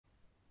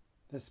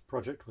This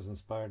project was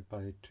inspired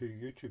by two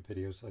YouTube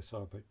videos I saw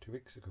about 2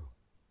 weeks ago.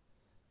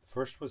 The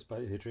first was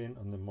by Adrian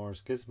on the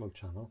Mars Gizmo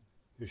channel,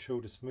 who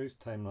showed a smooth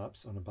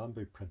time-lapse on a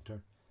Bambu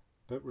printer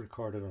but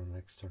recorded on an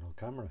external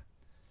camera,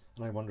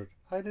 and I wondered,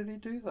 how did he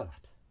do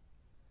that?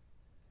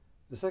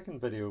 The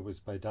second video was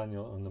by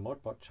Daniel on the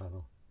Modbot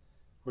channel,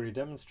 where he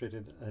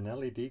demonstrated an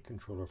LED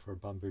controller for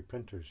Bambu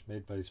printers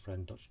made by his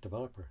friend Dutch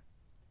developer.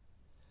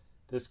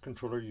 This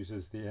controller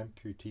uses the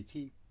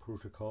MQTT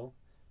protocol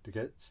to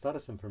get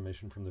status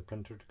information from the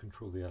printer to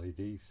control the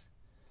LEDs.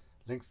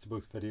 Links to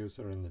both videos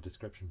are in the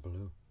description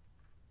below.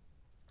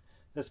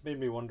 This made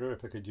me wonder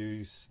if I could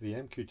use the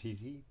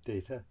MQTT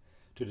data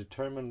to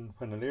determine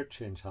when a layer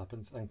change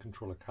happens and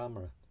control a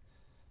camera.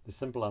 The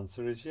simple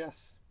answer is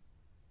yes.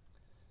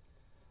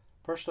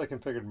 First, I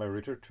configured my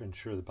router to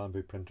ensure the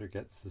Bambu printer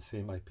gets the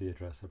same IP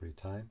address every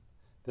time.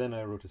 Then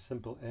I wrote a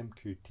simple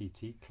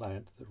MQTT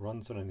client that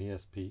runs on an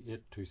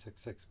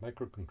ESP8266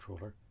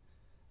 microcontroller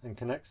and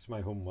connects to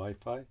my home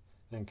Wi-Fi,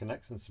 then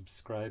connects and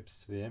subscribes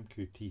to the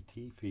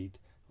MQTT feed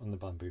on the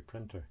Bambu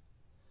printer.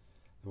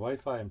 The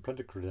Wi-Fi and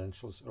printer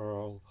credentials are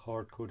all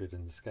hard-coded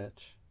in the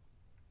sketch.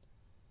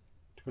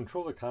 To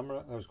control the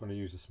camera, I was going to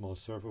use a small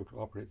servo to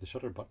operate the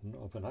shutter button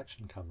of an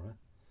action camera,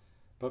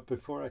 but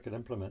before I could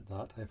implement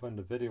that, I found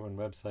a video and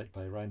website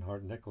by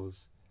Reinhard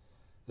Nichols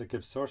that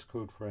gives source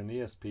code for an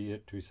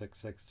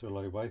ESP8266 to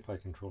allow Wi-Fi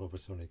control of a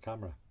Sony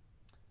camera.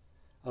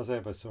 As I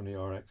have a Sony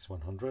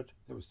RX100,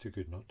 it was too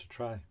good not to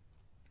try.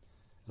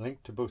 A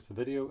link to both the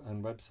video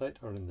and website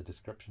are in the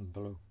description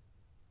below.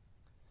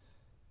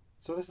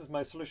 So this is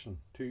my solution: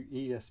 two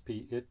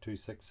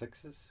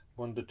ESP8266s,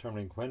 one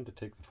determining when to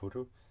take the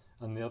photo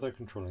and the other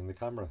controlling the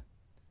camera.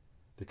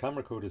 The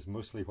camera code is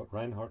mostly what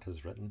Reinhardt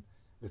has written,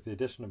 with the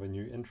addition of a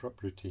new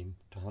interrupt routine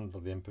to handle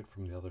the input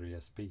from the other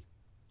ESP.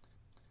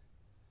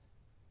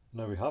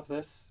 Now we have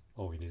this,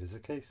 all we need is a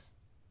case.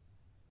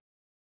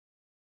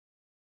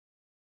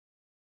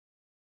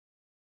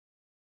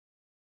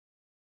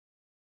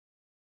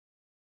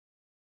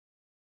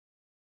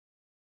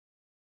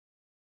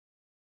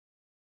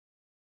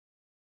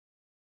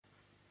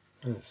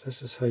 Right, so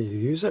this is how you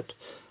use it.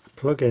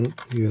 Plug in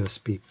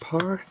USB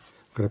power.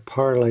 I've got a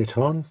power light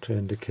on to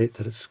indicate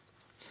that it's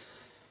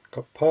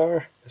got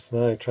power. It's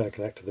now trying to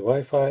connect to the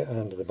Wi-Fi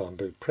and to the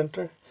Bambu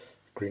printer.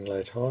 Green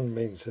light on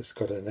means it's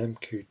got an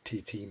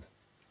MQTT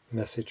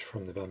message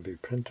from the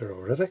Bambu printer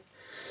already.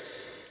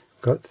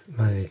 I've got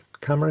my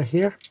camera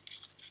here,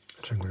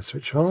 which I'm going to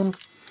switch on,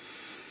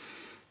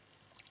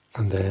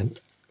 and then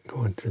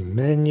go into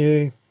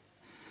menu,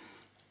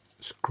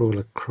 scroll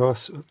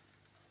across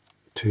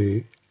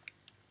to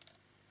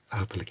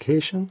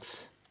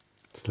applications,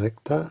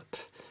 select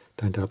that,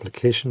 down to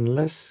application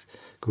list,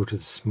 go to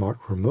the smart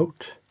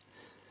remote.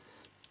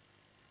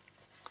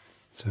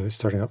 So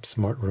starting up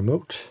smart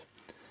remote,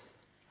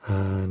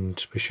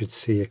 and we should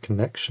see a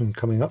connection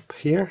coming up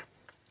here.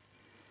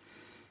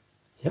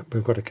 Yep,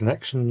 we've got a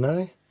connection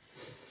now.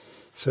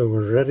 So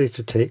we're ready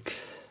to take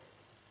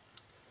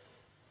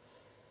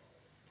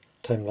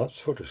time-lapse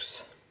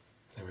photos.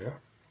 There we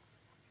are.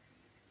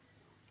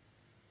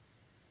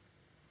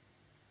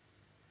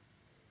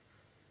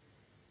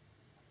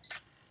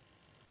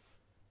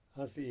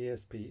 As the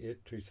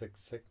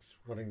ESP8266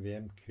 running the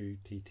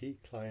MQTT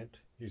client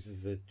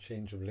uses the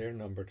change of layer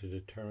number to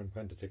determine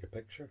when to take a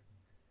picture,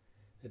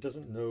 it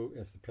doesn't know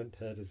if the print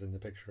head is in the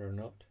picture or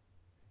not.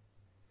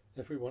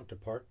 If we want to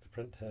park the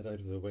print head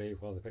out of the way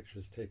while the picture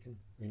is taken,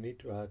 we need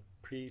to add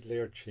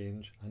pre-layer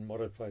change and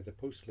modify the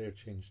post-layer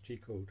change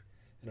G-code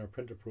in our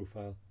printer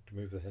profile to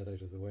move the head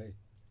out of the way.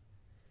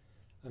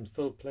 I'm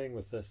still playing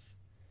with this.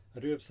 I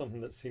do have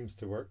something that seems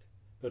to work,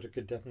 but it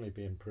could definitely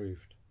be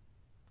improved.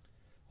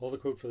 All the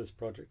code for this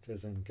project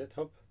is in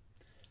Github,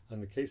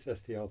 and the case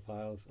STL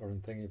files are in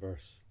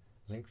Thingiverse.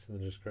 Links in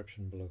the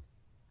description below.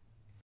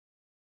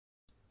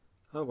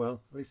 Oh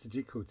well, at least the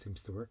G-code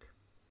seems to work.